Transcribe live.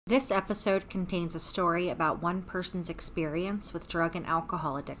This episode contains a story about one person's experience with drug and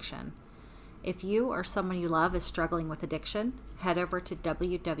alcohol addiction. If you or someone you love is struggling with addiction, head over to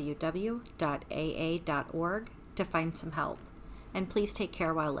www.aa.org to find some help. And please take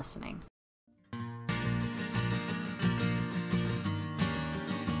care while listening.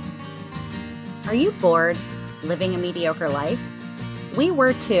 Are you bored living a mediocre life? We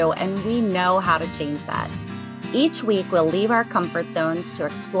were too, and we know how to change that. Each week, we'll leave our comfort zones to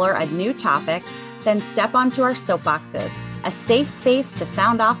explore a new topic, then step onto our soapboxes, a safe space to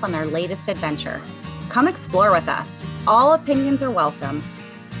sound off on our latest adventure. Come explore with us. All opinions are welcome.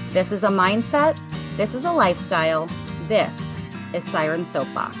 This is a mindset. This is a lifestyle. This is Siren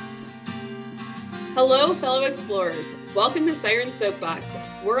Soapbox. Hello, fellow explorers. Welcome to Siren Soapbox.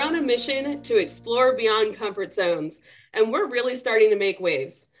 We're on a mission to explore beyond comfort zones, and we're really starting to make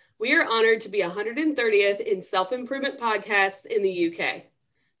waves. We are honored to be 130th in self-improvement podcasts in the UK.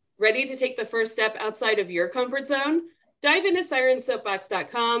 Ready to take the first step outside of your comfort zone? Dive into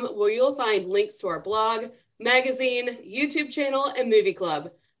sirensoapbox.com, where you'll find links to our blog, magazine, YouTube channel, and movie club.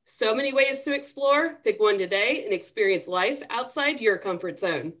 So many ways to explore. Pick one today and experience life outside your comfort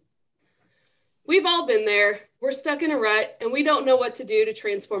zone. We've all been there. We're stuck in a rut, and we don't know what to do to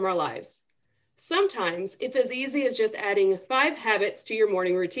transform our lives. Sometimes it's as easy as just adding 5 habits to your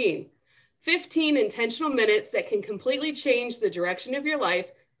morning routine, 15 intentional minutes that can completely change the direction of your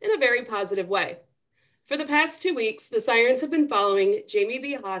life in a very positive way. For the past 2 weeks, the Sirens have been following Jamie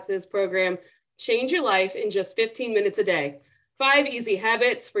B. Haas's program, Change Your Life in Just 15 Minutes a Day, 5 easy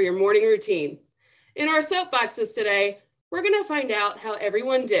habits for your morning routine. In our soapboxes today, we're going to find out how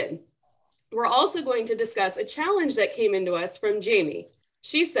everyone did. We're also going to discuss a challenge that came into us from Jamie.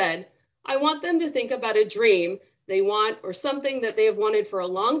 She said, I want them to think about a dream they want or something that they have wanted for a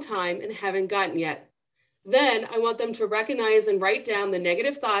long time and haven't gotten yet. Then I want them to recognize and write down the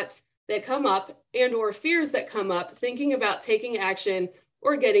negative thoughts that come up and or fears that come up thinking about taking action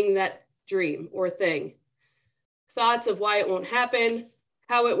or getting that dream or thing. Thoughts of why it won't happen,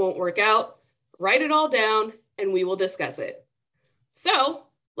 how it won't work out. Write it all down and we will discuss it. So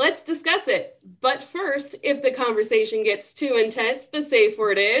let's discuss it. But first, if the conversation gets too intense, the safe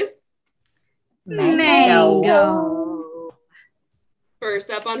word is Mango.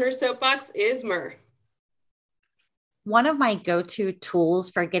 First up on her soapbox is Myrrh. One of my go-to tools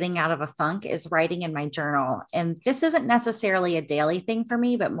for getting out of a funk is writing in my journal. And this isn't necessarily a daily thing for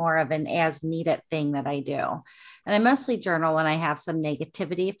me, but more of an as needed thing that I do. And I mostly journal when I have some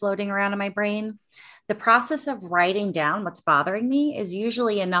negativity floating around in my brain. The process of writing down what's bothering me is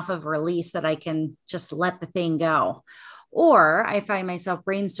usually enough of a release that I can just let the thing go. Or I find myself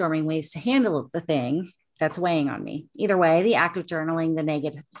brainstorming ways to handle the thing that's weighing on me. Either way, the act of journaling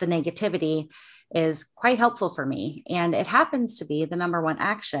the negativity is quite helpful for me. And it happens to be the number one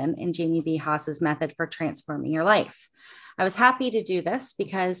action in Jamie B. Haas's method for transforming your life. I was happy to do this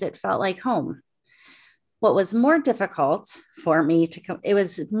because it felt like home. What was more difficult for me to complete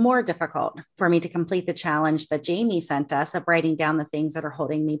the challenge that Jamie sent us of writing down the things that are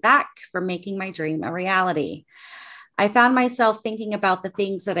holding me back from making my dream a reality. I found myself thinking about the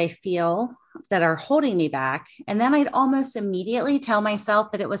things that I feel that are holding me back. And then I'd almost immediately tell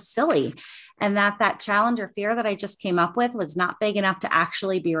myself that it was silly and that challenge or fear that I just came up with was not big enough to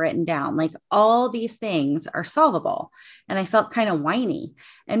actually be written down. Like all these things are solvable. And I felt kind of whiny.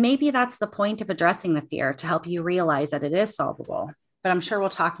 And maybe that's the point of addressing the fear, to help you realize that it is solvable. But I'm sure we'll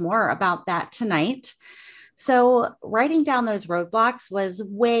talk more about that tonight. So writing down those roadblocks was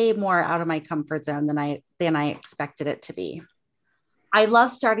way more out of my comfort zone than I expected it to be. I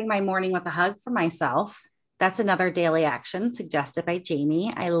love starting my morning with a hug for myself. That's another daily action suggested by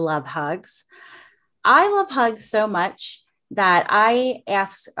Jamie. I love hugs. I love hugs so much that I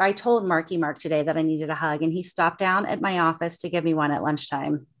told Mark today that I needed a hug, and he stopped down at my office to give me one at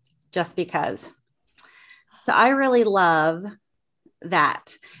lunchtime just because. So I really love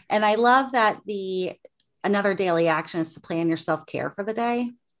that. And I love that another daily action is to plan your self-care for the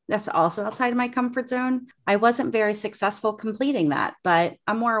day. That's also outside of my comfort zone. I wasn't very successful completing that, but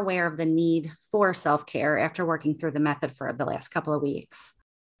I'm more aware of the need for self-care after working through the method for the last couple of weeks.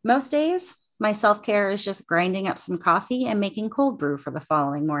 Most days, my self-care is just grinding up some coffee and making cold brew for the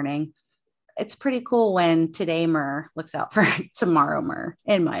following morning. It's pretty cool when today Myrrh looks out for tomorrow Myrrh,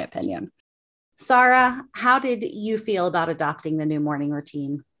 in my opinion. Sarah, how did you feel about adopting the new morning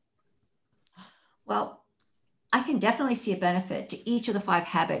routine? Well, I can definitely see a benefit to each of the 5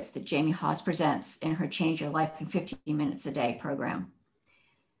 habits that Jamie Haas presents in her Change Your Life in 15 Minutes a Day program.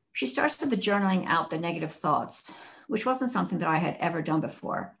 She starts with the journaling out the negative thoughts, which wasn't something that I had ever done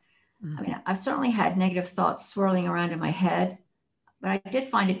before. I mean, I've certainly had negative thoughts swirling around in my head. but I did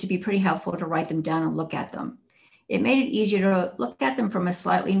find it to be pretty helpful to write them down and look at them. It made it easier to look at them from a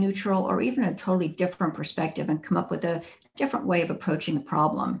slightly neutral or even a totally different perspective and come up with a different way of approaching the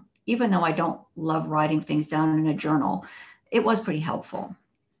problem. Even though I don't love writing things down in a journal, it was pretty helpful.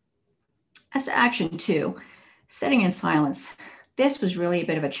 As to action 2, sitting in silence. This was really a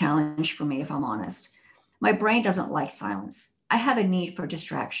bit of a challenge for me, if I'm honest. My brain doesn't like silence. I have a need for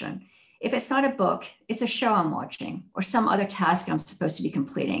distraction. If it's not a book, it's a show I'm watching or some other task I'm supposed to be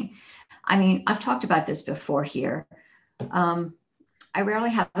completing. I mean, I've talked about this before here. I rarely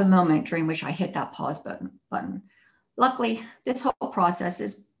have a moment during which I hit that pause button. Luckily, this whole process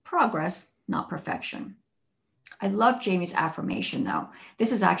is progress, not perfection. I love Jamie's affirmation, though.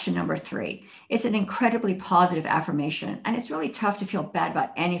 This is action number 3. It's an incredibly positive affirmation, and it's really tough to feel bad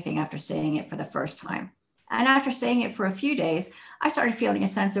about anything after saying it for the first time. And after saying it for a few days, I started feeling a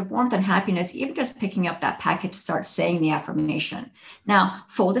sense of warmth and happiness, even just picking up that packet to start saying the affirmation. Now,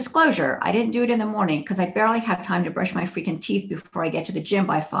 full disclosure, I didn't do it in the morning because I barely have time to brush my freaking teeth before I get to the gym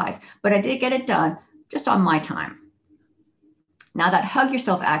by 5, but I did get it done just on my time. Now, that hug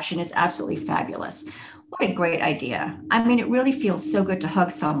yourself action is absolutely fabulous. What a great idea. I mean, it really feels so good to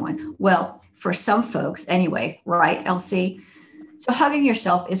hug someone. Well, for some folks anyway, right, Elsie? So hugging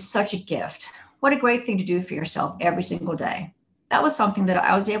yourself is such a gift. What a great thing to do for yourself every single day. That was something that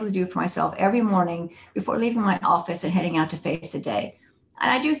I was able to do for myself every morning before leaving my office and heading out to face the day. And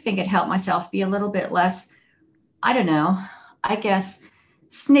I do think it helped myself be a little bit less, I don't know, I guess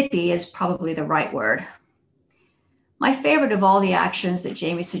snippy is probably the right word. My favorite of all the actions that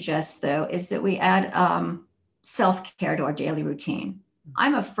Jamie suggests, though, is that we add self-care to our daily routine.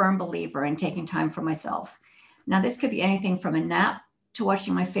 I'm a firm believer in taking time for myself. Now, this could be anything from a nap to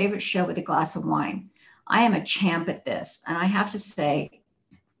watching my favorite show with a glass of wine. I am a champ at this, and I have to say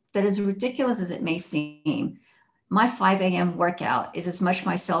that as ridiculous as it may seem, my 5 a.m. workout is as much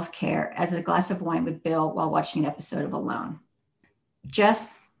my self-care as a glass of wine with Bill while watching an episode of Alone.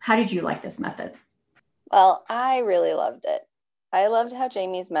 Jess, how did you like this method? Well, I really loved it. I loved how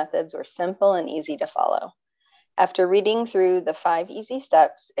Jamie's methods were simple and easy to follow. After reading through the 5 easy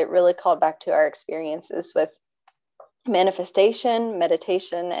steps, it really called back to our experiences with manifestation,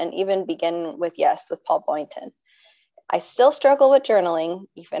 meditation, and even begin with yes with Paul Boynton. I still struggle with journaling,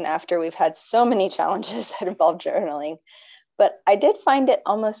 even after we've had so many challenges that involve journaling, but I did find it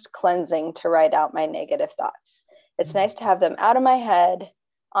almost cleansing to write out my negative thoughts. It's nice to have them out of my head,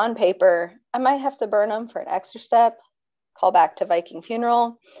 on paper. I might have to burn them for an extra step, call back to Viking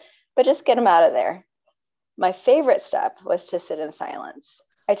funeral, but just get them out of there. My favorite step was to sit in silence.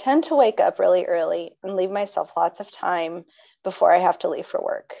 I tend to wake up really early and leave myself lots of time before I have to leave for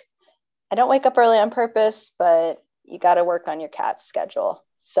work. I don't wake up early on purpose, but you got to work on your cat's schedule.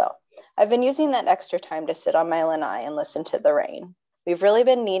 So I've been using that extra time to sit on my lanai and listen to the rain. We've really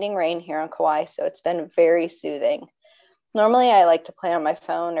been needing rain here on Kauai, so it's been very soothing. Normally, I like to play on my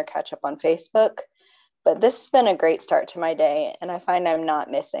phone or catch up on Facebook, but this has been a great start to my day, and I find I'm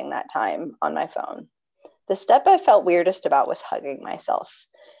not missing that time on my phone. The step I felt weirdest about was hugging myself,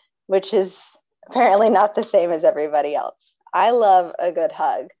 which is apparently not the same as everybody else. I love a good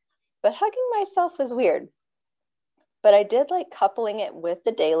hug, but hugging myself was weird. But I did like coupling it with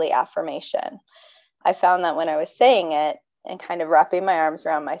the daily affirmation. I found that when I was saying it and kind of wrapping my arms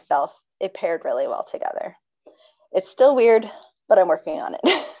around myself, it paired really well together. It's still weird, but I'm working on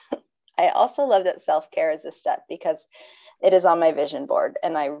it. I also love that self-care is a step because it is on my vision board,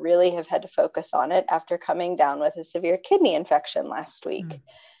 and I really have had to focus on it after coming down with a severe kidney infection last week.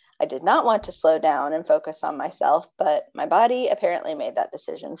 I did not want to slow down and focus on myself, but my body apparently made that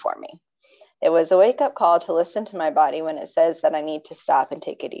decision for me. It was a wake-up call to listen to my body when it says that I need to stop and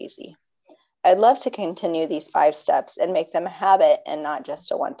take it easy. I'd love to continue these 5 steps and make them a habit and not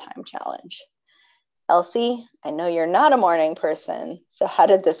just a one-time challenge. Elsie, I know you're not a morning person, so how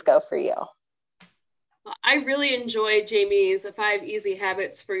did this go for you? I really enjoyed Jamie's 5 easy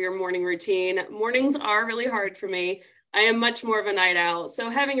habits for your morning routine. Mornings are really hard for me. I am much more of a night owl, so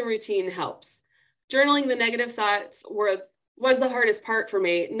having a routine helps. Journaling the negative thoughts was the hardest part for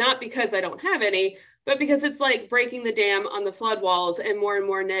me, not because I don't have any, but because it's like breaking the dam on the flood walls and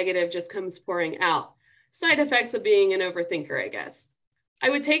more negative just comes pouring out. Side effects of being an overthinker, I guess. I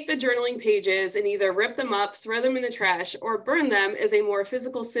would take the journaling pages and either rip them up, throw them in the trash, or burn them as a more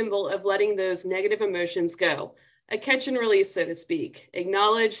physical symbol of letting those negative emotions go. A catch and release, so to speak.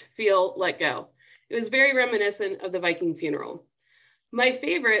 Acknowledge, feel, let go. It was very reminiscent of the Viking funeral. My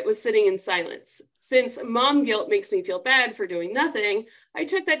favorite was sitting in silence. Since mom guilt makes me feel bad for doing nothing, I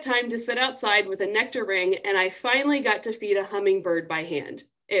took that time to sit outside with a nectar ring, and I finally got to feed a hummingbird by hand.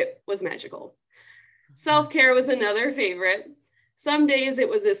 It was magical. Self-care was another favorite. Some days it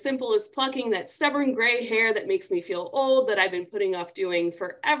was as simple as plucking that stubborn gray hair that makes me feel old that I've been putting off doing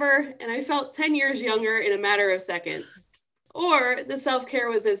forever, and I felt 10 years younger in a matter of seconds. Or the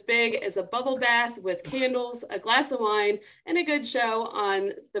self-care was as big as a bubble bath with candles, a glass of wine, and a good show on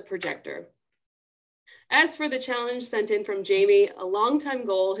the projector. As for the challenge sent in from Jamie, a longtime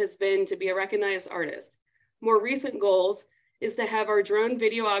goal has been to be a recognized artist. More recent goals is to have our drone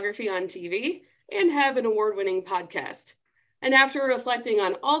videography on TV and have an award-winning podcast. And after reflecting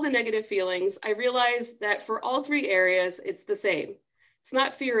on all the negative feelings, I realized that for all three areas, it's the same. It's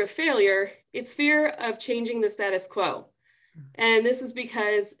not fear of failure, it's fear of changing the status quo. And this is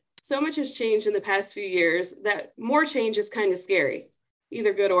because so much has changed in the past few years that more change is kind of scary,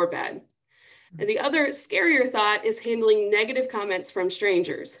 either good or bad. And the other scarier thought is handling negative comments from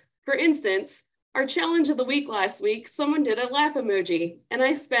strangers. For instance, our challenge of the week last week, someone did a laugh emoji, and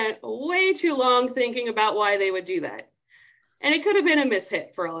I spent way too long thinking about why they would do that. And it could have been a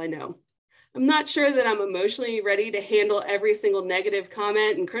mishit for all I know. I'm not sure that I'm emotionally ready to handle every single negative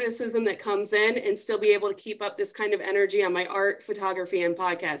comment and criticism that comes in and still be able to keep up this kind of energy on my art, photography, and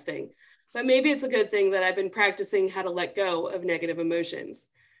podcasting. But maybe it's a good thing that I've been practicing how to let go of negative emotions.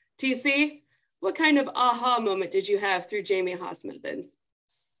 TC, what kind of aha moment did you have through Jamie Haas method?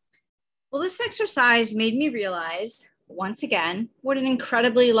 Well, this exercise made me realize, once again, what an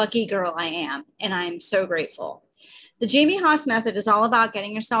incredibly lucky girl I am, and I'm so grateful. The Jamie Haas method is all about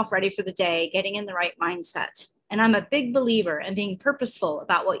getting yourself ready for the day, getting in the right mindset. And I'm a big believer in being purposeful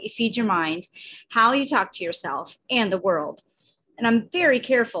about what you feed your mind, how you talk to yourself and the world. And I'm very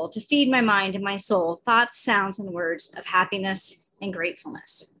careful to feed my mind and my soul thoughts, sounds, and words of happiness and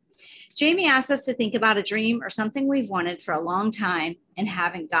gratefulness. Jamie asked us to think about a dream or something we've wanted for a long time and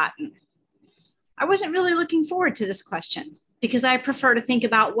haven't gotten. I wasn't really looking forward to this question because I prefer to think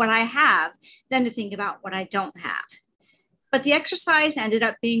about what I have than to think about what I don't have. But the exercise ended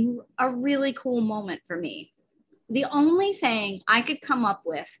up being a really cool moment for me. The only thing I could come up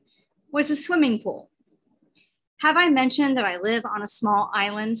with was a swimming pool. Have I mentioned that I live on a small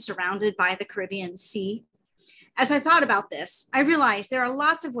island surrounded by the Caribbean Sea? As I thought about this, I realized there are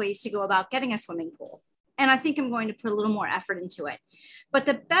lots of ways to go about getting a swimming pool, and I think I'm going to put a little more effort into it. But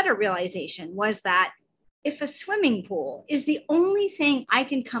the better realization was that if a swimming pool is the only thing I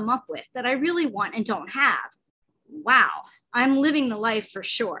can come up with that I really want and don't have, wow, I'm living the life for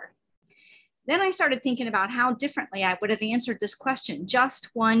sure. Then I started thinking about how differently I would have answered this question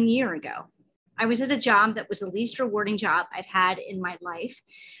just 1 year ago. I was at a job that was the least rewarding job I've had in my life.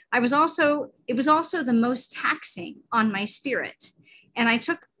 It was also the most taxing on my spirit. And I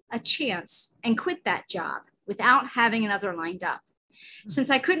took a chance and quit that job without having another lined up. Since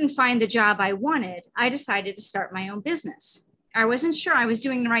I couldn't find the job I wanted, I decided to start my own business. I wasn't sure I was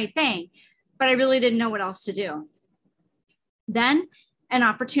doing the right thing, but I really didn't know what else to do. Then an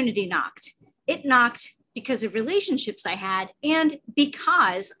opportunity knocked. It knocked because of relationships I had and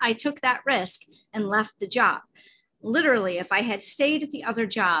because I took that risk and left the job. Literally, if I had stayed at the other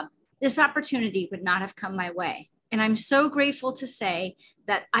job, this opportunity would not have come my way. And I'm so grateful to say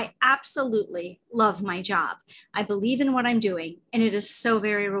that I absolutely love my job. I believe in what I'm doing, and it is so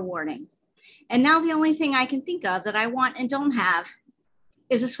very rewarding. And now the only thing I can think of that I want and don't have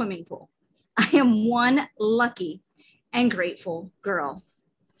is a swimming pool. I am one lucky and grateful girl.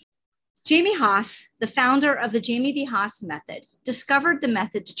 Jamie Haas, the founder of the Jamie B. Haas method, discovered the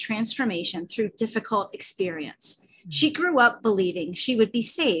method to transformation through difficult experience. She grew up believing she would be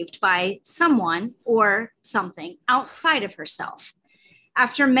saved by someone or something outside of herself.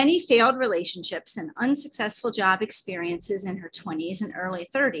 After many failed relationships and unsuccessful job experiences in her 20s and early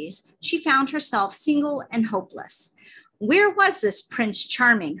 30s, she found herself single and hopeless. Where was this Prince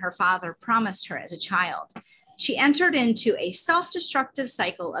Charming her father promised her as a child? She entered into a self-destructive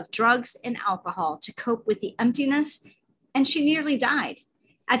cycle of drugs and alcohol to cope with the emptiness, and she nearly died.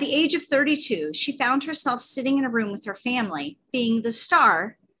 At the age of 32, she found herself sitting in a room with her family, being the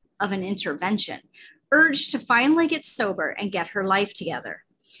star of an intervention, urged to finally get sober and get her life together.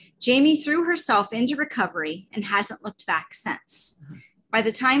 Jamie threw herself into recovery and hasn't looked back since. By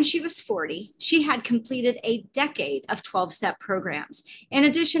the time she was 40, she had completed a decade of 12-step programs, in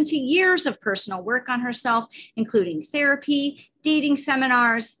addition to years of personal work on herself, including therapy, dating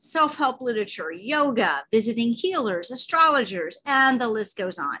seminars, self-help literature, yoga, visiting healers, astrologers, and the list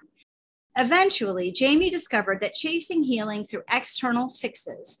goes on. Eventually, Jamie discovered that chasing healing through external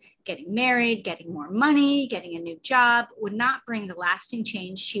fixes, getting married, getting more money, getting a new job, would not bring the lasting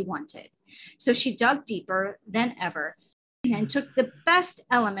change she wanted. So she dug deeper than ever and took the best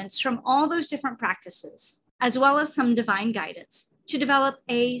elements from all those different practices, as well as some divine guidance, to develop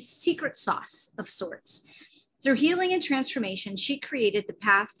a secret sauce of sorts. Through healing and transformation, she created the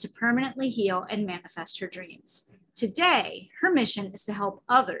path to permanently heal and manifest her dreams. Today, her mission is to help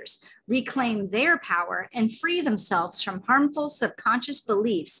others reclaim their power and free themselves from harmful subconscious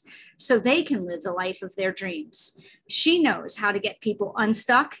beliefs so they can live the life of their dreams. She knows how to get people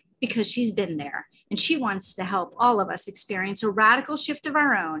unstuck because she's been there, and she wants to help all of us experience a radical shift of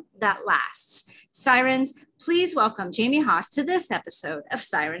our own that lasts. Sirens, please welcome Jamie Haas to this episode of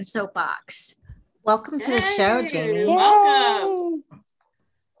Siren Soapbox. Welcome to the show, Jamie. Welcome.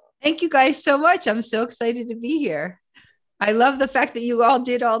 Thank you guys so much. I'm so excited to be here. I love the fact that you all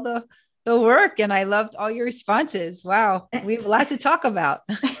did all the work, and I loved all your responses. Wow. We have a lot to talk about.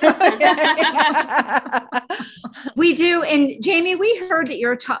 We do. And Jamie, we heard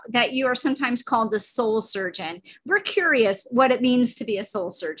that that you are sometimes called the soul surgeon. We're curious what it means to be a soul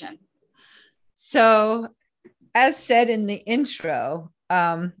surgeon. So, as said in the intro,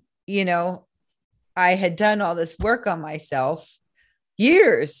 I had done all this work on myself,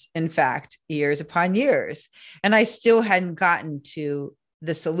 years upon years, and I still hadn't gotten to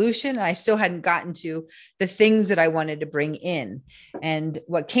the solution. I still hadn't gotten to the things that I wanted to bring in. And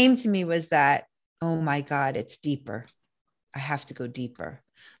what came to me was that, oh my God, it's deeper. I have to go deeper.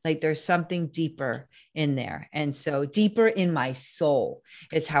 Like there's something deeper in there. And so deeper in my soul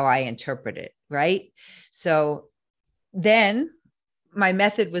is how I interpret it. Right. So then my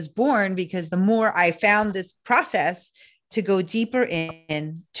method was born, because the more I found this process to go deeper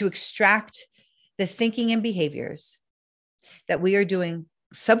in, to extract the thinking and behaviors that we are doing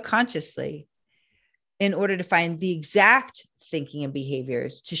subconsciously in order to find the exact thinking and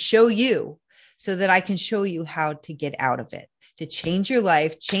behaviors to show you, so that I can show you how to get out of it, to change your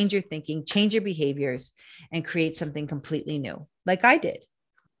life, change your thinking, change your behaviors, and create something completely new, like I did.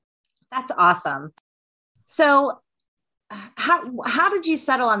 That's awesome. So how did you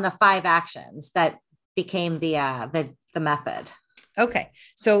settle on the 5 actions that became the method? Okay.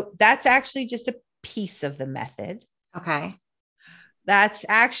 So that's actually just a piece of the method. Okay. That's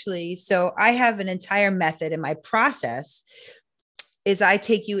actually, so I have an entire method, and my process is I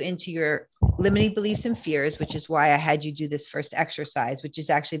take you into your limiting beliefs and fears, which is why I had you do this first exercise, which is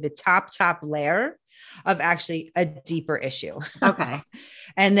actually the top layer of actually a deeper issue. Okay.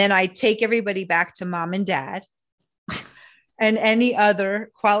 And then I take everybody back to mom and dad and any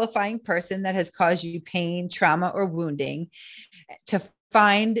other qualifying person that has caused you pain, trauma, or wounding, to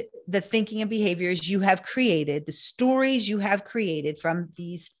find the thinking and behaviors you have created, the stories you have created from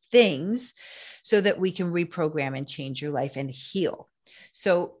these things, so that we can reprogram and change your life and heal.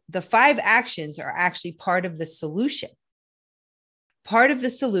 So the 5 actions are actually part of the solution. Part of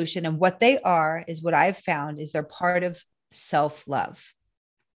the solution, and what they are is what I've found is they're part of self-love.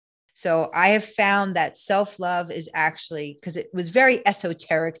 So I have found that self-love is actually, because it was very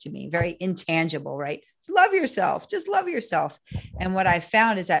esoteric to me, very intangible, right? Love yourself, just love yourself. And what I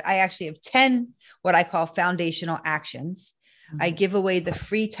found is that I actually have 10, what I call foundational actions. I give away the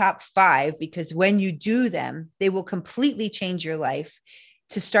free top 5, because when you do them, they will completely change your life,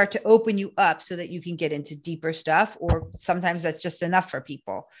 to start to open you up so that you can get into deeper stuff. Or sometimes that's just enough for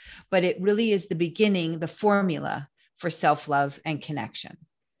people, but it really is the beginning, the formula for self-love and connection,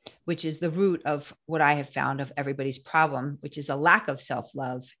 which is the root of what I have found of everybody's problem, which is a lack of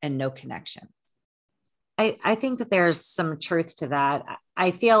self-love and no connection. I think that there's some truth to that.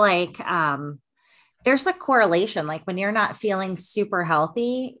 I feel like there's a correlation. Like when you're not feeling super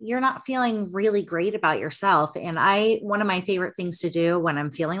healthy, you're not feeling really great about yourself. And one of my favorite things to do when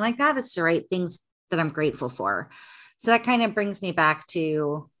I'm feeling like that is to write things that I'm grateful for. So that kind of brings me back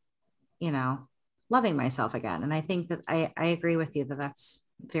to, loving myself again. And I think that I agree with you that that's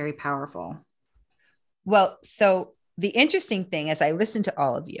very powerful. Well, so the interesting thing as I listen to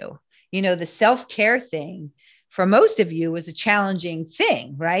all of you, the self-care thing for most of you was a challenging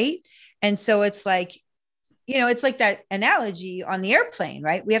thing, right? And so it's like, it's like that analogy on the airplane,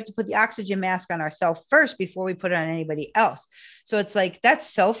 right? We have to put the oxygen mask on ourselves first before we put it on anybody else. So it's like that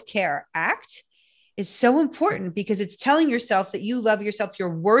self-care act is so important, because it's telling yourself that you love yourself, you're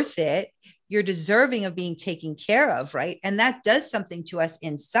worth it, you're deserving of being taken care of, right? And that does something to us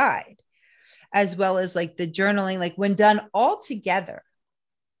inside, as well as like the journaling, like when done all together.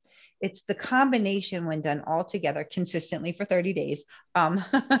 It's the combination when done all together consistently for 30 days.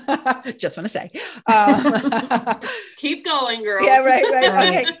 Just want to say, keep going, girls. Yeah, right.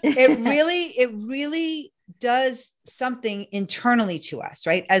 Okay. It really does something internally to us,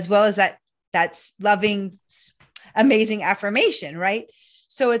 right? As well as that's loving, amazing affirmation, right?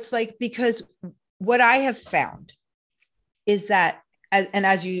 So it's like, because what I have found is that,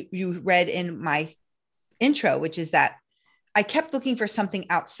 as you read in my intro, which is that I kept looking for something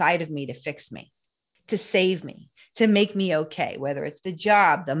outside of me to fix me. to save me, to make me okay, whether it's the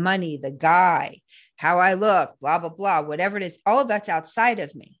job, the money, the guy, how I look, blah, blah, blah, whatever it is, all of that's outside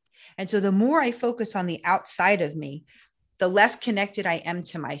of me. And so the more I focus on the outside of me, the less connected I am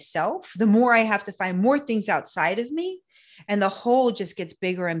to myself, the more I have to find more things outside of me. And the whole just gets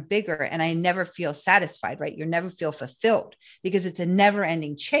bigger and bigger. And I never feel satisfied, right? You never feel fulfilled because it's a never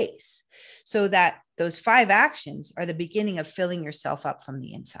ending chase. So that those 5 actions are the beginning of filling yourself up from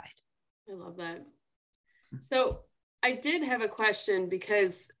the inside. I love that. So I did have a question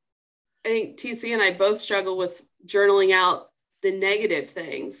because I think TC and I both struggle with journaling out the negative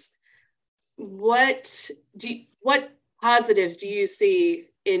things. What positives do you see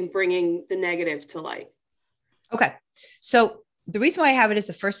in bringing the negative to light? Okay. So the reason why I have it as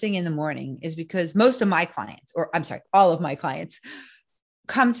the first thing in the morning is because most of my clients, or I'm sorry, all of my clients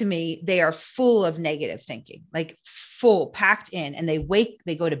come to me, they are full of negative thinking, like full packed in, and they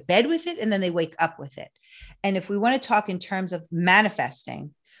go to bed with it and then they wake up with it. And if we want to talk in terms of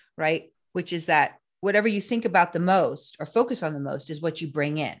manifesting, right, which is that whatever you think about the most or focus on the most is what you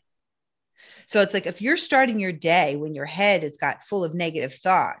bring in. So it's like, if you're starting your day when your head has got full of negative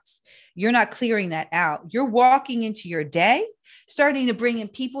thoughts, you're not clearing that out. You're walking into your day, starting to bring in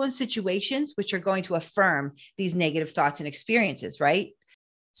people and situations which are going to affirm these negative thoughts and experiences, right?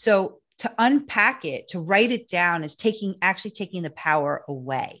 So to unpack it, to write it down is actually taking the power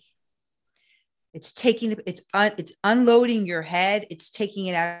away. It's unloading your head. It's taking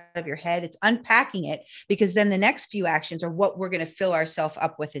it out of your head. It's unpacking it, because then the next few actions are what we're going to fill ourselves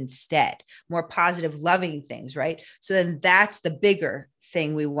up with instead, more positive, loving things, right? So then that's the bigger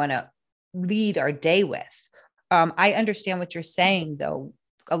thing we want to lead our day with. I understand what you're saying, though.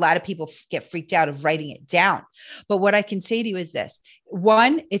 A lot of people get freaked out of writing it down. But what I can say to you is this.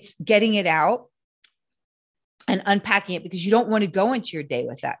 One, it's getting it out and unpacking it, because you don't want to go into your day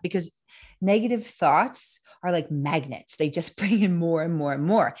with that, because negative thoughts are like magnets. They just bring in more and more and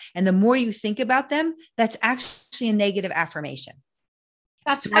more. And the more you think about them, that's actually a negative affirmation.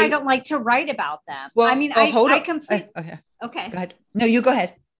 That's why I don't like to write about them. Well, I mean, hold I on. completely, Okay. Go ahead. No, you go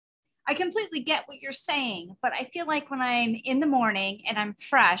ahead. I completely get what you're saying, but I feel like when I'm in the morning and I'm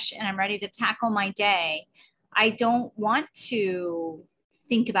fresh and I'm ready to tackle my day, I don't want to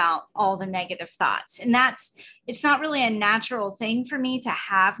think about all the negative thoughts. And it's not really a natural thing for me to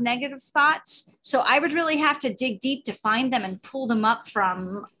have negative thoughts. So I would really have to dig deep to find them and pull them up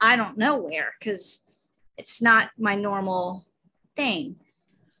from, I don't know where, because it's not my normal thing.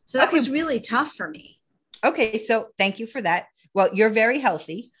 So that was really tough for me. Okay. So thank you for that. Well, you're very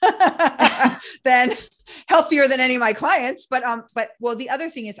healthy, then healthier than any of my clients. But the other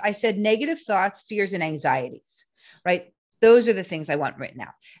thing is, I said negative thoughts, fears, and anxieties, right? Those are the things I want written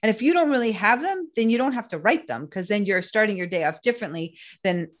out. And if you don't really have them, then you don't have to write them, because then you're starting your day off differently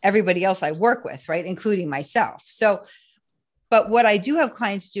than everybody else I work with, right? Including myself. So, but what I do have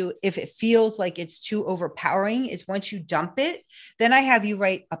clients do, if it feels like it's too overpowering, is once you dump it, then I have you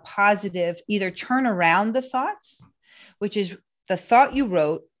write a positive, either turn around the thoughts, which is the thought you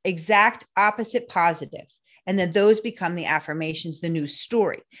wrote, exact opposite positive. And then those become the affirmations, the new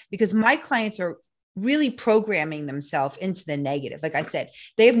story, because my clients are really programming themselves into the negative. Like I said,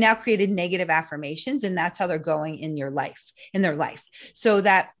 they have now created negative affirmations, and that's how they're going in their life. So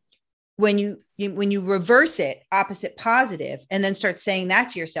that when you reverse it, opposite positive, and then start saying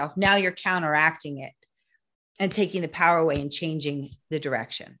that to yourself, now you're counteracting it and taking the power away and changing the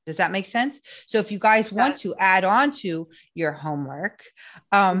direction. Does that make sense? So if you guys want to add on to your homework,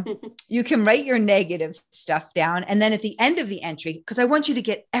 you can write your negative stuff down. And then at the end of the entry, because I want you to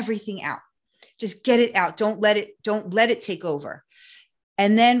get everything out, just get it out. Don't let it take over.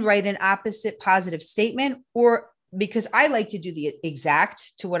 And then write an opposite positive statement, or because I like to do the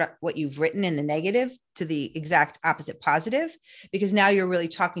exact to what you've written in the negative to the exact opposite positive, because now you're really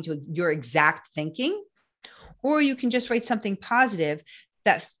talking to your exact thinking. Or you can just write something positive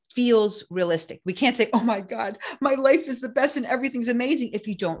that feels realistic. We can't say, oh my God, my life is the best and everything's amazing, if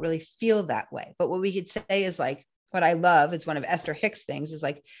you don't really feel that way. But what we could say is like, what I love, it's one of Esther Hicks' things, is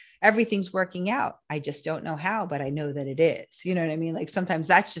like, everything's working out. I just don't know how, but I know that it is. You know what I mean? Like sometimes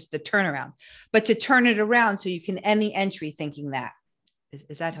that's just the turnaround, but to turn it around so you can end the entry thinking that.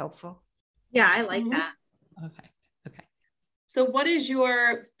 Is that helpful? Yeah, I like that. Okay. So what is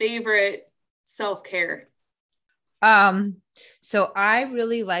your favorite self-care? So I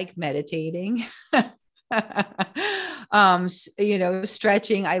really like meditating,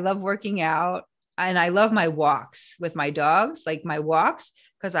 stretching. I love working out, and I love my walks with my dogs, like my walks,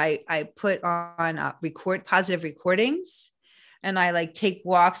 because I put on positive recordings and I like take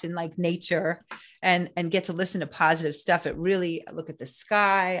walks in like nature and get to listen to positive stuff, it really, I look at the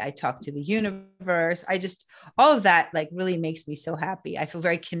sky, I talk to the universe. All of that like really makes me so happy. I feel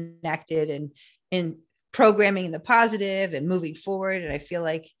very connected and in programming the positive and moving forward. And I feel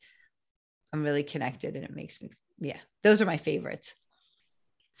like I'm really connected, and it makes me, those are my favorites.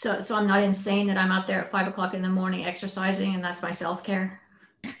 So I'm not insane that I'm out there at 5 o'clock in the morning exercising, and that's my self-care.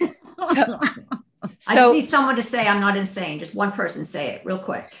 I just need someone to say I'm not insane. Just one person say it real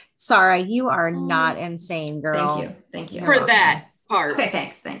quick. Sarah, you are not insane, girl. Thank you. For that part. Okay,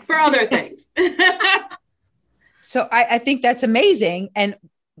 thanks. For other things. So I think that's amazing. And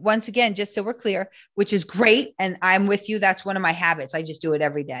once again, just so we're clear, which is great. And I'm with you. That's one of my habits. I just do it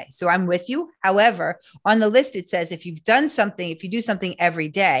every day. So I'm with you. However, on the list, it says, if you do something every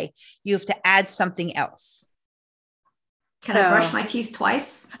day, you have to add something else. Can I brush my teeth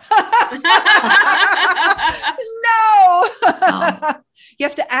twice? No. You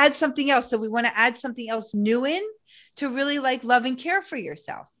have to add something else. So we want to add something else new in to really like love and care for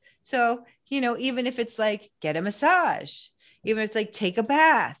yourself. So, even if it's like get a massage, even if it's like take a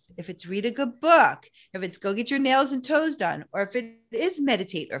bath, if it's read a good book, if it's go get your nails and toes done, or if it is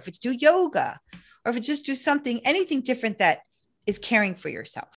meditate, or if it's do yoga, or if it's just do something, anything different that is caring for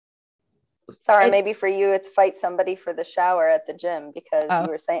yourself. Sorry, maybe for you, it's fight somebody for the shower at the gym, because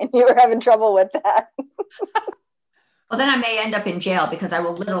you were saying you were having trouble with that. Well, then I may end up in jail, because I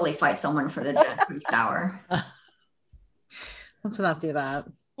will literally fight someone for the shower. Let's not do that.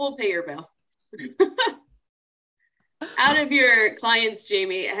 We'll pay your bill. Out of your clients,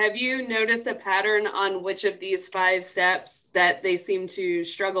 Jamie, have you noticed a pattern on which of these 5 steps that they seem to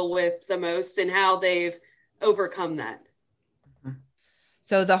struggle with the most, and how they've overcome that?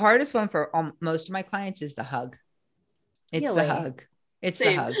 So the hardest one for most of my clients is the hug. It's really? The hug. It's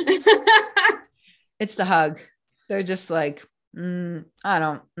Same. The hug. It's the hug. They're just like, I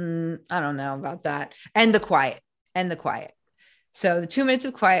don't know about that. And the quiet. So the 2 minutes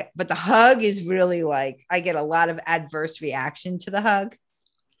of quiet, but the hug is really like, I get a lot of adverse reaction to the hug.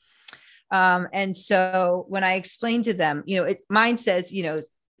 And so when I explain to them, mine says,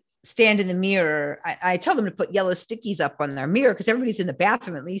 stand in the mirror. I tell them to put yellow stickies up on their mirror, because everybody's in the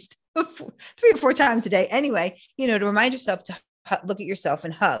bathroom at least 3 or 4 times a day. Anyway, to remind yourself to look at yourself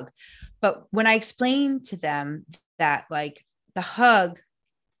and hug. But when I explain to them that like the hug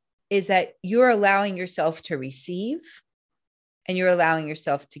is that you're allowing yourself to receive, and you're allowing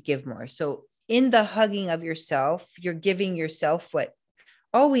yourself to give more. So in the hugging of yourself, you're giving yourself what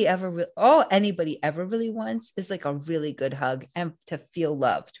all anybody ever really wants is like a really good hug and to feel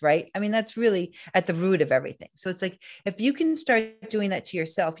loved, right? I mean, that's really at the root of everything. So it's like, if you can start doing that to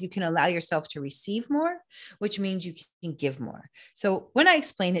yourself, you can allow yourself to receive more, which means you can give more. So when I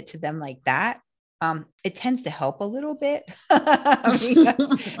explain it to them like that, it tends to help a little bit.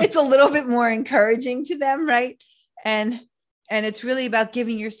 It's a little bit more encouraging to them, right? And it's really about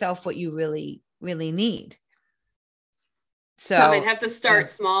giving yourself what you really, really need. So I might have to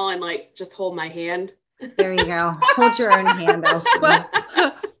start small and like just hold my hand. There you go. Hold your own hand, Elsie.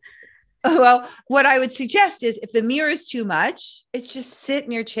 Well, what I would suggest is, if the mirror is too much, it's just sit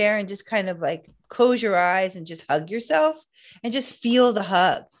in your chair and just kind of like close your eyes and just hug yourself and just feel the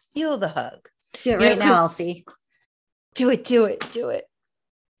hug. Feel the hug. Do it right now, Elsie. Do it.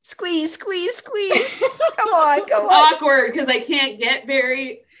 Squeeze. Come on. Awkward, because I can't get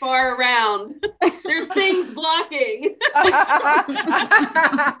very far around. There's things blocking.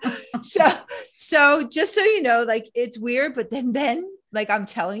 So just so you know, like, it's weird, but then like, I'm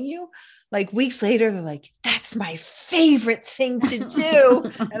telling you, like weeks later, they're like, that's my favorite thing to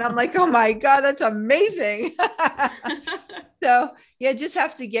do. And I'm like, oh my God, that's amazing. So yeah, just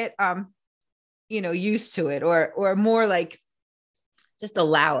have to get, used to it, or more like, just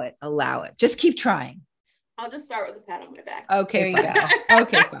allow it. Just keep trying. I'll just start with a pat on my back. Okay, there you go.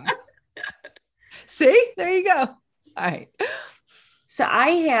 Okay, fine. See, there you go. All right. So I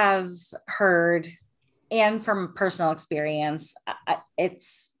have heard, and from personal experience,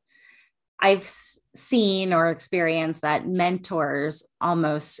 I've seen or experienced that mentors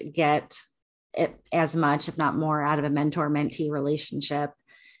almost get it as much, if not more, out of a mentor-mentee relationship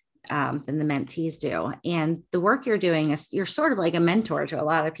than the mentees do. And the work you're doing is, you're sort of like a mentor to a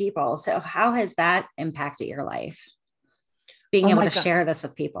lot of people. So how has that impacted your life? Being able to share this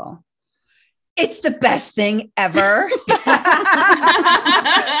with people. It's the best thing ever.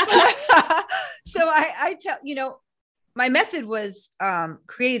 So I tell, my method was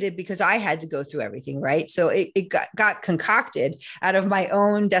created because I had to go through everything, right? So it got concocted out of my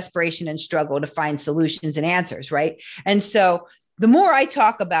own desperation and struggle to find solutions and answers, right? And so the more I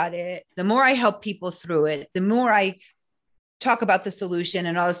talk about it, the more I help people through it, the more I talk about the solution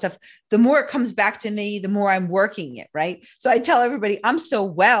and all this stuff, the more it comes back to me, the more I'm working it. Right. So I tell everybody I'm so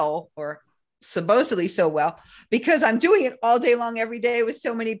well, or supposedly so well, because I'm doing it all day long, every day with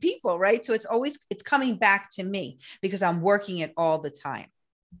so many people. Right. So it's coming back to me because I'm working it all the time.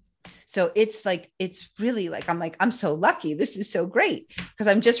 So it's really like, I'm so lucky. This is so great. Because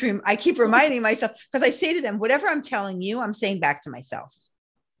I keep reminding myself, because I say to them, whatever I'm telling you, I'm saying back to myself.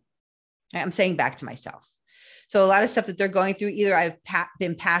 I'm saying back to myself. So a lot of stuff that they're going through, either I've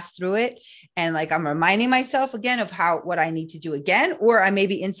been passed through it and like, I'm reminding myself again of what I need to do again, or I may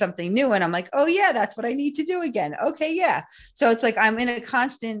be in something new and I'm like, oh yeah, that's what I need to do again. Okay. Yeah. So it's like, I'm in a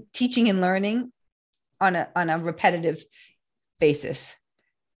constant teaching and learning on a repetitive basis.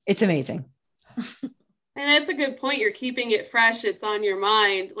 It's amazing. And that's a good point. You're keeping it fresh. It's on your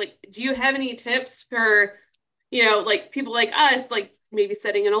mind. Like, do you have any tips for, like people like us, like maybe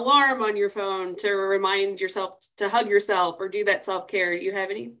setting an alarm on your phone to remind yourself to hug yourself or do that self-care? Do you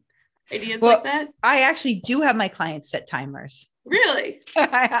have any ideas like that? I actually do have my clients set timers. Really?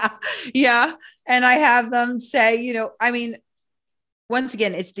 Yeah. And I have them say, once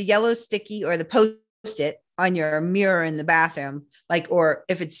again, it's the yellow sticky or the Post-it on your mirror in the bathroom. Like, or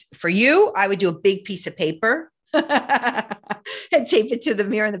if it's for you, I would do a big piece of paper and tape it to the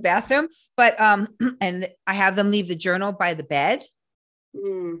mirror in the bathroom. But, and I have them leave the journal by the bed.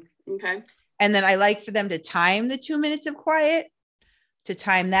 Okay. And then I like for them to time the 2 minutes of quiet, to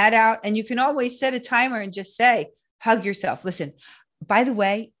time that out. And you can always set a timer and just say, hug yourself. Listen, by the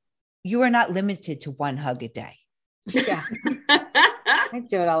way, you are not limited to one hug a day. Yeah. I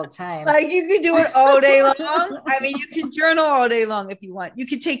do it all the time. Like you can do it all day long. I mean, you can journal all day long if you want. You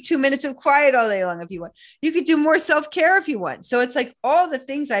could take 2 minutes of quiet all day long if you want. You could do more self-care if you want. So it's like all the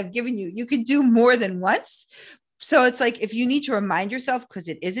things I've given you, you could do more than once. So it's like, if you need to remind yourself, because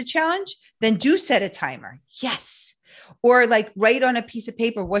it is a challenge, then do set a timer. Yes. Or like write on a piece of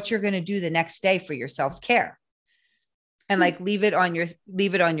paper what you're going to do the next day for your self-care. And like leave it on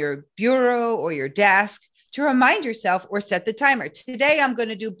your bureau or your desk to remind yourself, or set the timer. Today, I'm going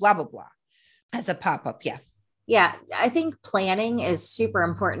to do blah, blah, blah as a pop-up. Yeah. Yeah. I think planning is super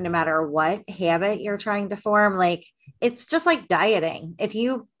important no matter what habit you're trying to form. Like, it's just like dieting. If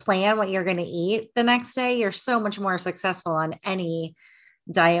you plan what you're going to eat the next day, you're so much more successful on any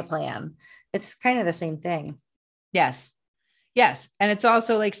diet plan. It's kind of the same thing. Yes. Yes. And it's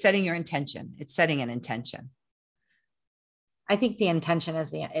also like setting your intention. It's setting an intention. I think the intention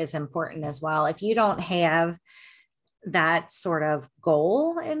is important as well. If you don't have that sort of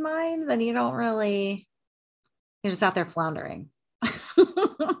goal in mind, then you're just out there floundering.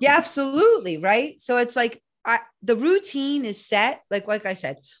 Yeah, absolutely. Right. So it's like the routine is set. Like I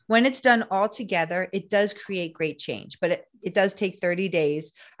said, when it's done all together, it does create great change, but it does take 30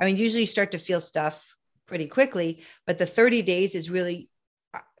 days. I mean, usually you start to feel stuff pretty quickly, but the 30 days is really,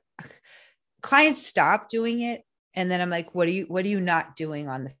 clients stop doing it. And then I'm like, what are you not doing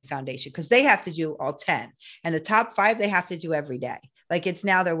on the foundation? Because they have to do all 10, and the top 5, they have to do every day. Like it's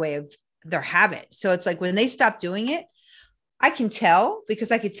now their habit. So it's like when they stop doing it, I can tell,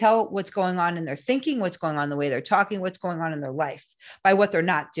 because I could tell what's going on in their thinking, what's going on in the way they're talking, what's going on in their life by what they're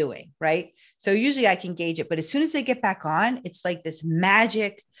not doing. Right. So usually I can gauge it, but as soon as they get back on, it's like this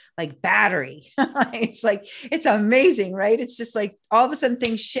magic, like battery. It's amazing. Right. It's just like all of a sudden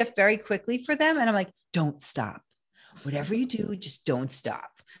things shift very quickly for them. And I'm like, don't stop. Whatever you do, just don't stop.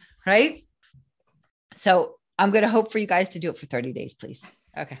 Right. So I'm going to hope for you guys to do it for 30 days, please.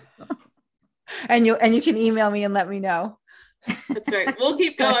 Okay. And you can email me and let me know. That's right. We'll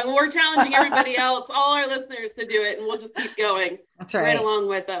keep going. We're challenging everybody else, all our listeners, to do it, and we'll just keep going. That's right. Right along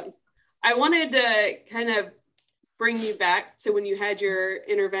with them. I wanted to kind of bring you back to when you had your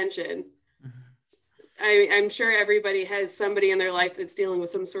intervention. I'm sure everybody has somebody in their life that's dealing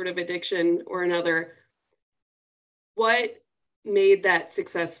with some sort of addiction or another. What made that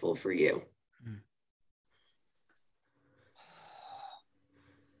successful for you?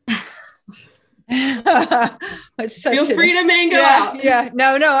 Feel free to mango out. Yeah.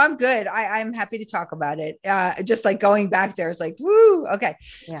 No, I'm good. I'm happy to talk about it. Just like going back there is like, woo. Okay.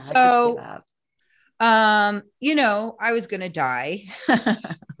 Yeah. So, I was going to die.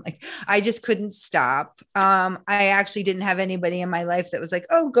 Like I just couldn't stop. I actually didn't have anybody in my life that was like,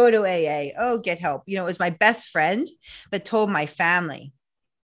 oh, go to AA. Oh, get help. It was my best friend that told my family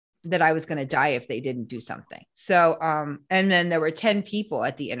that I was going to die if they didn't do something. So, and then there were 10 people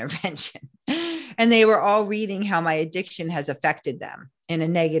at the intervention and they were all reading how my addiction has affected them in a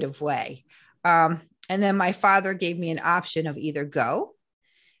negative way. And then my father gave me an option of either go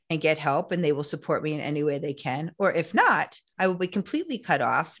and get help, and they will support me in any way they can. Or if not, I will be completely cut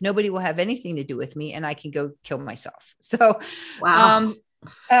off. Nobody will have anything to do with me, and I can go kill myself. So, Wow.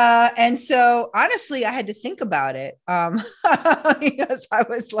 And so honestly, I had to think about it, because I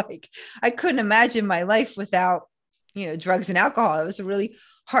was like, I couldn't imagine my life without, drugs and alcohol. It was a really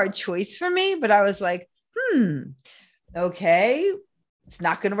hard choice for me, but I was like, okay, it's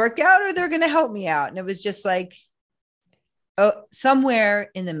not going to work out, or they're going to help me out. And it was just like,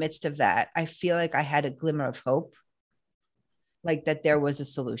 somewhere in the midst of that, I feel like I had a glimmer of hope, like that there was a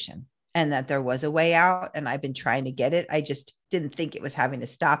solution and that there was a way out. And I've been trying to get it. I just didn't think it was having to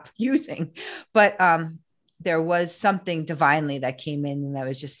stop using, but there was something divinely that came in, and that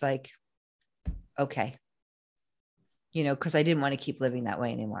was just like, okay, because I didn't want to keep living that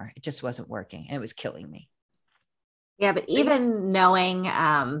way anymore. It just wasn't working, and it was killing me. Yeah, but even knowing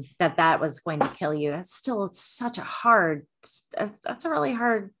that was going to kill you, that's still that's a really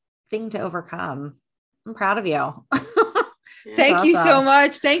hard thing to overcome. I'm proud of you. Thank you so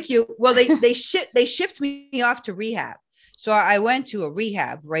much. Thank you. Well, they shipped me off to rehab. So I went to a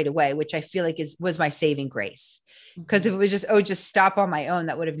rehab right away, which I feel like was my saving grace. Because if it was just stop on my own,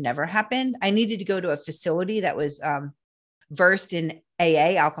 that would have never happened. I needed to go to a facility that was versed in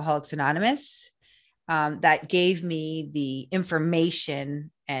AA, Alcoholics Anonymous. That gave me the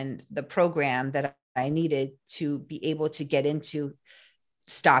information and the program that I needed to be able to get into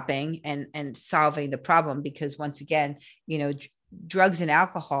stopping and solving the problem. Because once again, drugs and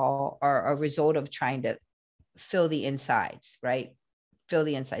alcohol are a result of trying to fill the insides, right? Fill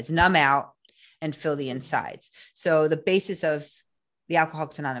the insides, numb out and fill the insides. So the basis of the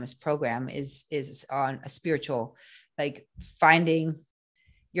Alcoholics Anonymous program is on a spiritual, like finding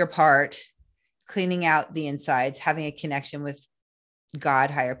your part, cleaning out the insides, having a connection with God,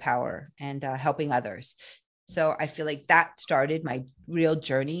 higher power, and helping others. So I feel like that started my real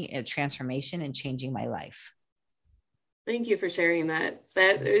journey and transformation and changing my life. Thank you for sharing that.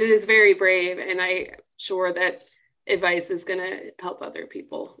 That is very brave. And I'm sure that advice is going to help other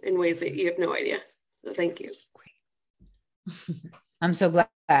people in ways that you have no idea. So thank you. I'm so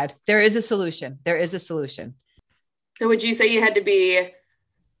glad. There is a solution. There is a solution. So would you say you had to be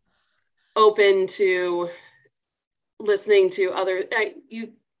open to listening to other,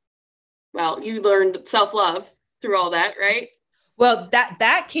 you learned self-love through all that, right? Well,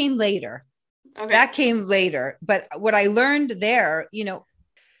 that came later. Okay. That came later. But what I learned there,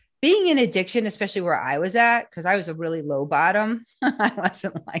 being in addiction, especially where I was at, because I was a really low bottom. I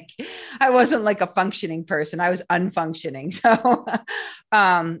wasn't like a functioning person. I was unfunctioning. So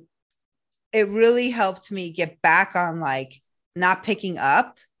it really helped me get back on like not picking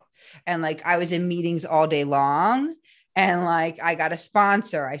up. And like, I was in meetings all day long, and like, I got a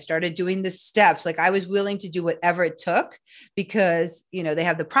sponsor. I started doing the steps. Like I was willing to do whatever it took, because, they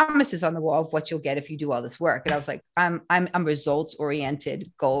have the promises on the wall of what you'll get if you do all this work. And I was like, I'm results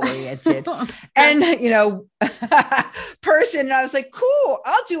oriented, goal oriented, and, person. And I was like, cool,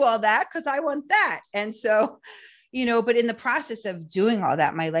 I'll do all that, 'cause I want that. And so, but in the process of doing all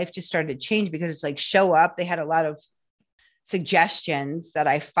that, my life just started to change, because it's like, show up. They had a lot of suggestions that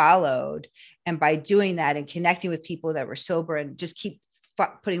I followed. And by doing that and connecting with people that were sober and just keep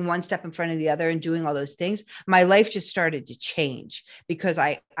putting one step in front of the other and doing all those things, my life just started to change, because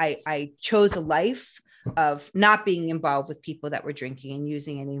I chose a life of not being involved with people that were drinking and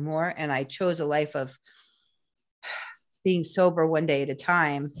using anymore. And I chose a life of being sober one day at a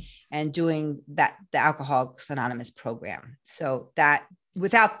time and doing the Alcoholics Anonymous program. So that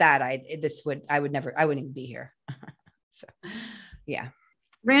without that, I wouldn't even be here. So, yeah.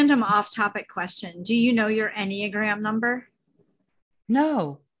 Random off-topic question. Do you know your Enneagram number?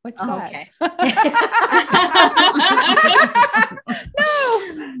 No. What's that? Okay.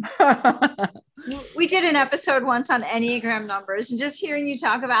 No. We did an episode once on Enneagram numbers, and just hearing you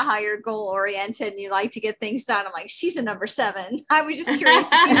talk about how you're goal-oriented and you like to get things done, I'm like, she's a number 7. I was just curious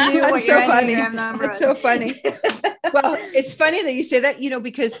if you knew what your Enneagram number was. That's so funny. Well, it's funny that you say that,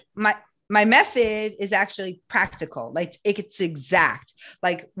 because my method is actually practical. Like it's exact,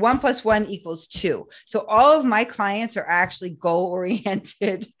 like 1 + 1 = 2. So all of my clients are actually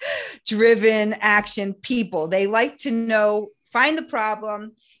goal-oriented, driven action people. They like to find the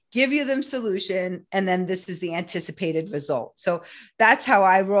problem, give you them solution, and then this is the anticipated result. So that's how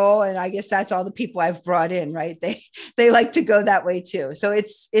I roll. And I guess that's all the people I've brought in, right? They like to go that way too. So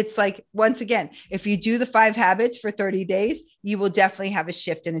it's like, once again, if you do the 5 habits for 30 days, you will definitely have a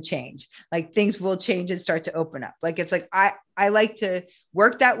shift and a change. Like things will change and start to open up. Like, it's like, I like to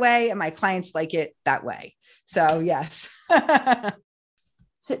work that way, and my clients like it that way. So yes.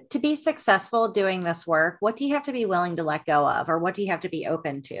 So to be successful doing this work, what do you have to be willing to let go of, or what do you have to be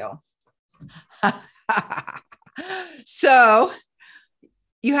open to? So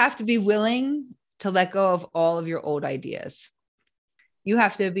you have to be willing to let go of all of your old ideas. You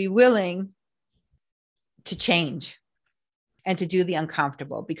have to be willing to change and to do the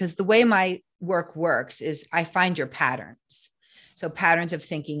uncomfortable, because the way my work works is I find your patterns. So patterns of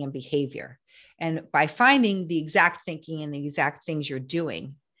thinking and behavior. And by finding the exact thinking and the exact things you're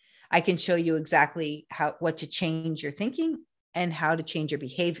doing, I can show you exactly what to change your thinking and how to change your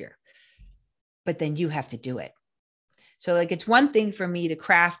behavior. But then you have to do it. So like, it's one thing for me to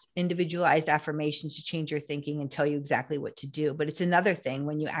craft individualized affirmations to change your thinking and tell you exactly what to do. But it's another thing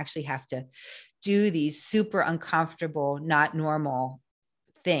when you actually have to do these super uncomfortable, not normal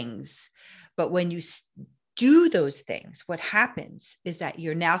things. But when you do those things, what happens is that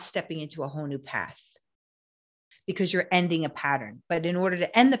you're now stepping into a whole new path because you're ending a pattern. But in order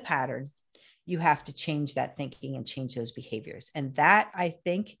to end the pattern, you have to change that thinking and change those behaviors. And that, I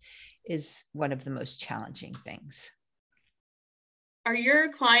think, is one of the most challenging things. Are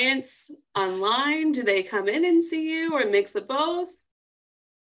your clients online? Do they come in and see you, or a mix of both?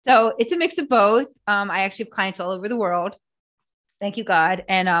 So it's a mix of both. I actually have clients all over the world. Thank you, God.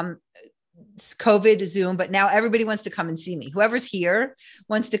 And COVID, Zoom, but now everybody wants to come and see me. Whoever's here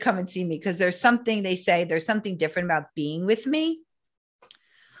wants to come and see me because there's something, they say there's something different about being with me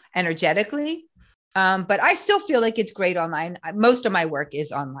energetically. But I still feel like it's great online. Most of my work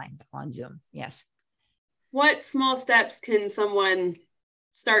is online on Zoom. Yes. What small steps can someone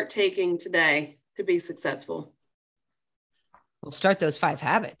start taking today to be successful? We'll start those 5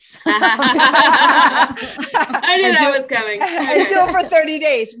 habits. I knew that was coming. And do it for 30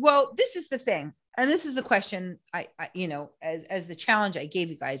 days. Well, this is the thing. And this is the question I as the challenge I gave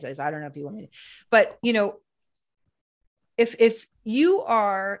you guys, as I don't know if you want me to, but if you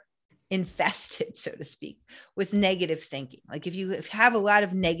are infested, so to speak, with negative thinking, like if you have a lot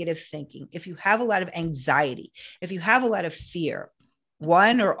of negative thinking, if you have a lot of anxiety, if you have a lot of fear,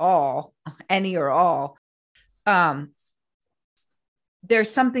 one or all, any or all,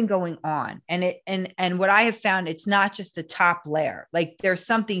 there's something going on. And what I have found, it's not just the top layer, like there's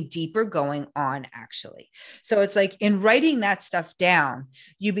something deeper going on actually. So it's like in writing that stuff down,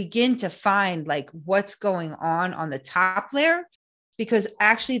 you begin to find like what's going on the top layer, because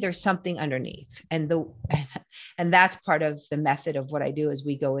actually there's something underneath. And that's part of the method of what I do, is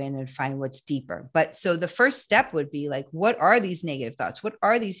we go in and find what's deeper. But so the first step would be like, what are these negative thoughts? What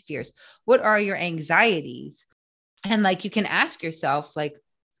are these fears? What are your anxieties? And like, you can ask yourself, like,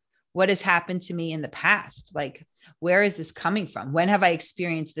 what has happened to me in the past? Like, where is this coming from? When have I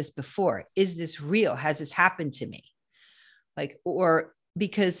experienced this before? Is this real? Has this happened to me? Like, or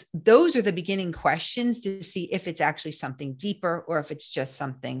because those are the beginning questions to see if it's actually something deeper or if it's just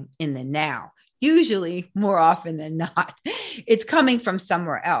something in the now. Usually, more often than not, it's coming from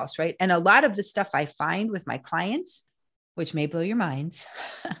somewhere else, right? And a lot of the stuff I find with my clients, which may blow your minds,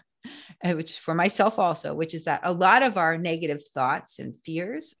 which for myself also, which is that a lot of our negative thoughts and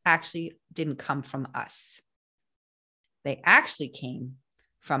fears actually didn't come from us. They actually came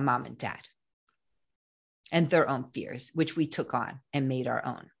from mom and dad and their own fears, which we took on and made our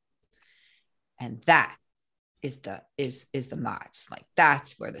own. And that is the mods. Like,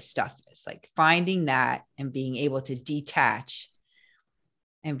 that's where the stuff is, like finding that and being able to detach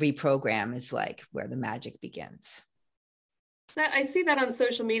and reprogram is like where the magic begins. I see that on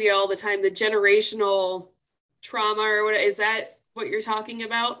social media all the time, the generational trauma, or what is that what you're talking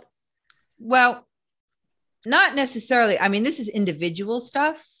about? Well, not necessarily. I mean, this is individual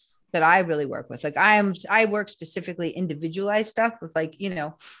stuff that I really work with. Like I work specifically individualized stuff with, like,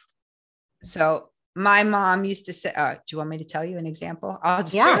 so my mom used to say, do you want me to tell you an example? I'll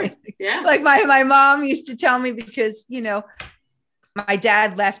just say, yeah. Like my mom used to tell me, because, my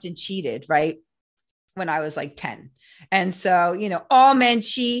dad left and cheated, right? When I was like 10. And so, all men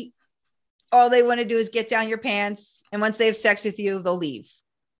cheat. All they want to do is get down your pants. And once they have sex with you, they'll leave.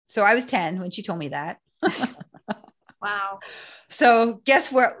 So I was 10 when she told me that. Wow. So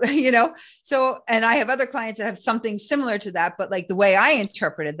guess where, so, and I have other clients that have something similar to that, but like the way I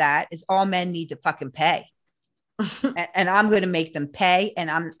interpreted that is all men need to fucking pay. And I'm going to make them pay,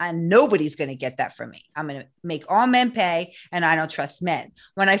 and nobody's going to get that from me. I'm going to make all men pay, and I don't trust men.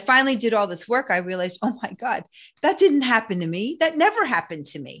 When I finally did all this work, I realized, oh my God, that didn't happen to me. That never happened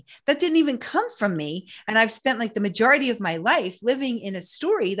to me. That didn't even come from me. And I've spent like the majority of my life living in a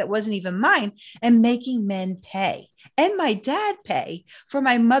story that wasn't even mine and making men pay, and my dad pay for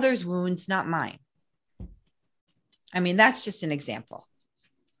my mother's wounds, not mine. I mean, that's just an example.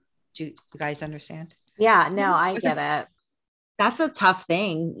 Do you guys understand? Yeah, no, I get it. That's a tough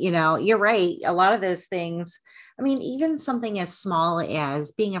thing. You're right. A lot of those things, I mean, even something as small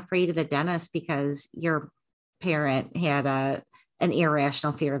as being afraid of the dentist because your parent had an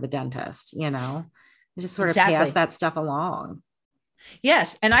irrational fear of the dentist, just sort of pass that stuff along.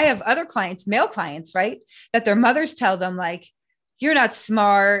 Yes. And I have other clients, male clients, right, that their mothers tell them like, you're not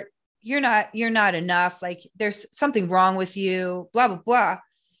smart. You're not enough. Like there's something wrong with you, blah, blah, blah,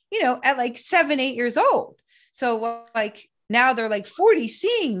 at like 7, 8 years old. So like now they're like 40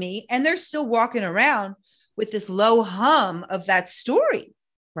 seeing me and they're still walking around with this low hum of that story.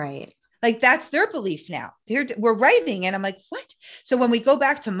 Right. Like that's their belief now. We're writing and I'm like, what? So when we go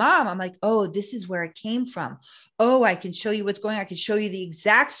back to mom, I'm like, oh, this is where it came from. Oh, I can show you what's going on. I can show you the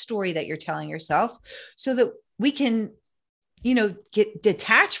exact story that you're telling yourself so that we can, get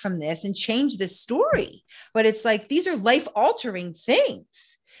detached from this and change this story. But it's like, these are life altering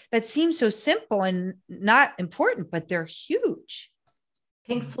things that seem so simple and not important, but they're huge.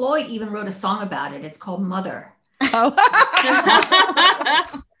 Pink Floyd even wrote a song about it. It's called Mother. Oh.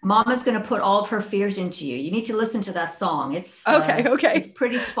 Mama's going to put all of her fears into you. You need to listen to that song. It's okay. It's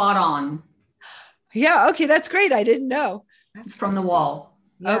pretty spot on. Yeah. Okay. That's great. I didn't know. It's from The Wall.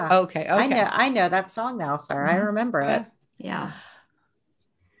 Yeah. Oh, okay. I know that song now, sir. Mm-hmm. I remember it. Yeah.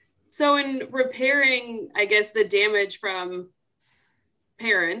 So in repairing, I guess, the damage from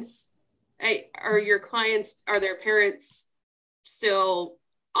parents, are their parents still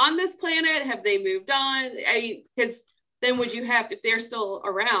on this planet? Have they moved on? Because then if they're still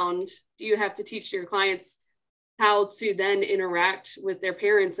around, do you have to teach your clients how to then interact with their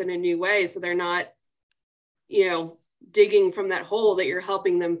parents in a new way so they're not, digging from that hole that you're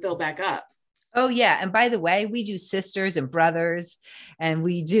helping them fill back up? Oh, yeah. And by the way, we do sisters and brothers and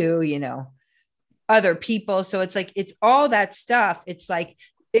we do, other people. So it's like, it's all that stuff. It's like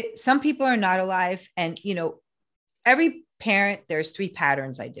some people are not alive. And, every parent, there's 3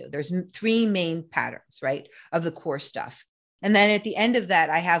 patterns I do. There's 3 main patterns, right, of the core stuff. And then at the end of that,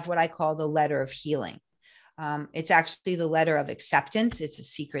 I have what I call the letter of healing. It's actually the letter of acceptance. It's a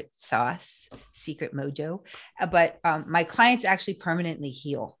secret sauce, secret mojo. But my clients actually permanently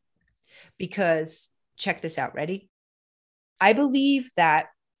heal because check this out. Ready? I believe that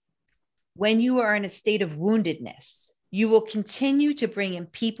when you are in a state of woundedness, you will continue to bring in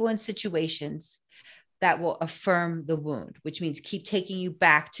people and situations that will affirm the wound, which means keep taking you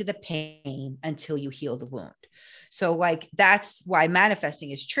back to the pain until you heal the wound. So like, that's why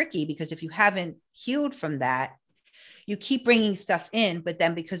manifesting is tricky, because if you haven't healed from that, you keep bringing stuff in, but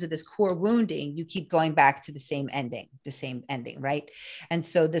then because of this core wounding, you keep going back to the same ending, right? And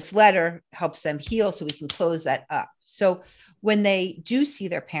so this letter helps them heal so we can close that up. So when they do see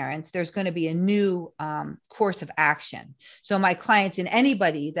their parents, there's going to be a new course of action. So my clients and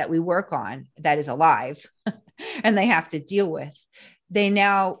anybody that we work on that is alive and they have to deal with, we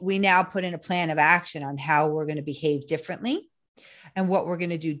now put in a plan of action on how we're going to behave differently and what we're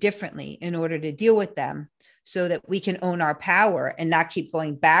going to do differently in order to deal with them so that we can own our power and not keep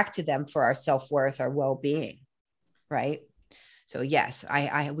going back to them for our self-worth, our well-being, right? So yes,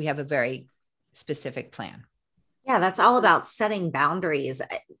 we have a very specific plan. Yeah, that's all about setting boundaries.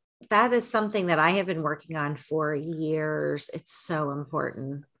 That is something that I have been working on for years. It's so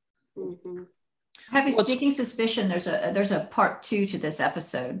important. Mm-hmm. I have a sneaking suspicion there's a part 2 to this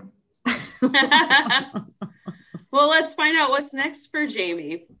episode. Well, let's find out what's next for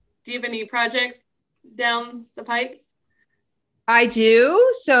Jamie. Do you have any projects down the pipe? I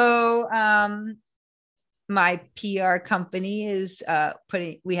do. So my PR company is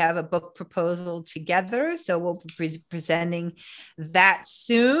we have a book proposal together. So we'll be presenting that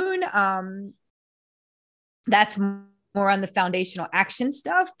soon. That's more on the foundational action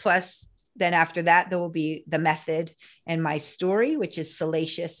stuff. Plus, then after that, there will be the method and my story, which is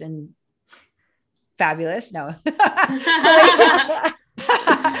salacious and fabulous. No,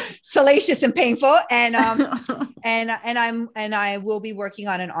 salacious and painful. And I will be working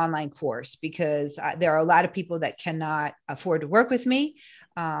on an online course because there are a lot of people that cannot afford to work with me.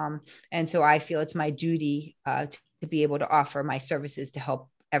 And so I feel it's my duty to be able to offer my services to help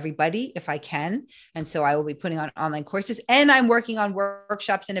everybody if I can. And so I will be putting on online courses and I'm working on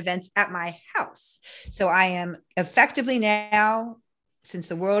workshops and events at my house. So I am effectively now, since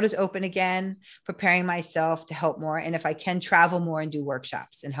the world is open again, preparing myself to help more. And if I can travel more and do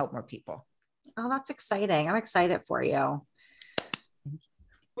workshops and help more people. Oh, that's exciting. I'm excited for you.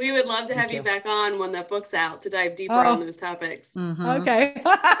 We would love to have you back on when that book's out to dive deeper on those topics. Mm-hmm. Okay.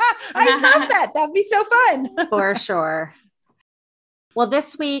 I love that. That'd be so fun. For sure. Well,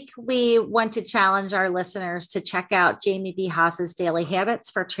 this week we want to challenge our listeners to check out Jamie B. Haas's Daily Habits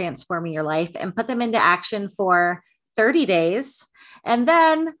for Transforming Your Life and put them into action for 30 days. And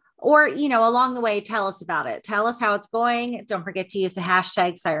then, or, along the way, tell us about it. Tell us how it's going. Don't forget to use the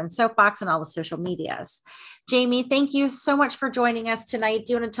hashtag Siren Soapbox on all the social medias. Jamie, thank you so much for joining us tonight.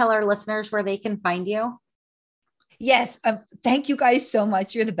 Do you want to tell our listeners where they can find you? Yes. Thank you guys so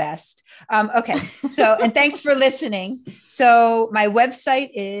much. You're the best. Okay. So, and thanks for listening. So my website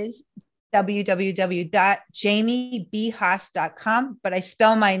is www.jamiebhaas.com, but I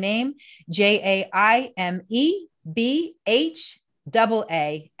spell my name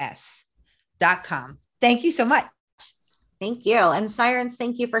JAIMEBHAAS.com. Thank you so much. Thank you. And Sirens,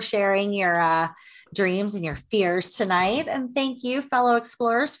 thank you for sharing your dreams and your fears tonight. And thank you, fellow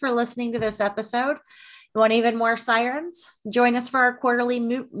explorers, for listening to this episode. You want even more Sirens? Join us for our quarterly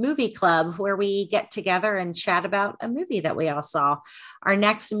movie club, where we get together and chat about a movie that we all saw. Our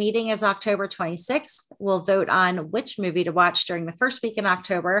next meeting is October 26th. We'll vote on which movie to watch during the first week in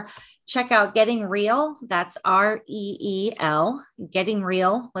October. Check out Getting Real. That's REEL, Getting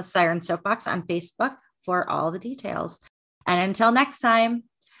Real with Siren Soapbox on Facebook for all the details. And until next time,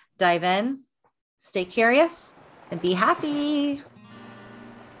 dive in, stay curious, and be happy.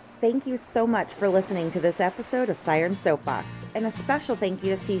 Thank you so much for listening to this episode of Siren Soapbox, and a special thank you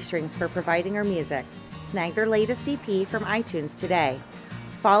to C Strings for providing our music. Snag their latest EP from iTunes today.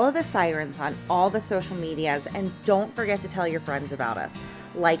 Follow the Sirens on all the social medias, and don't forget to tell your friends about us.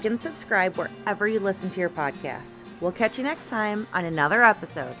 Like and subscribe wherever you listen to your podcasts. We'll catch you next time on another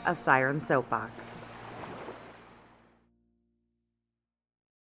episode of Siren Soapbox.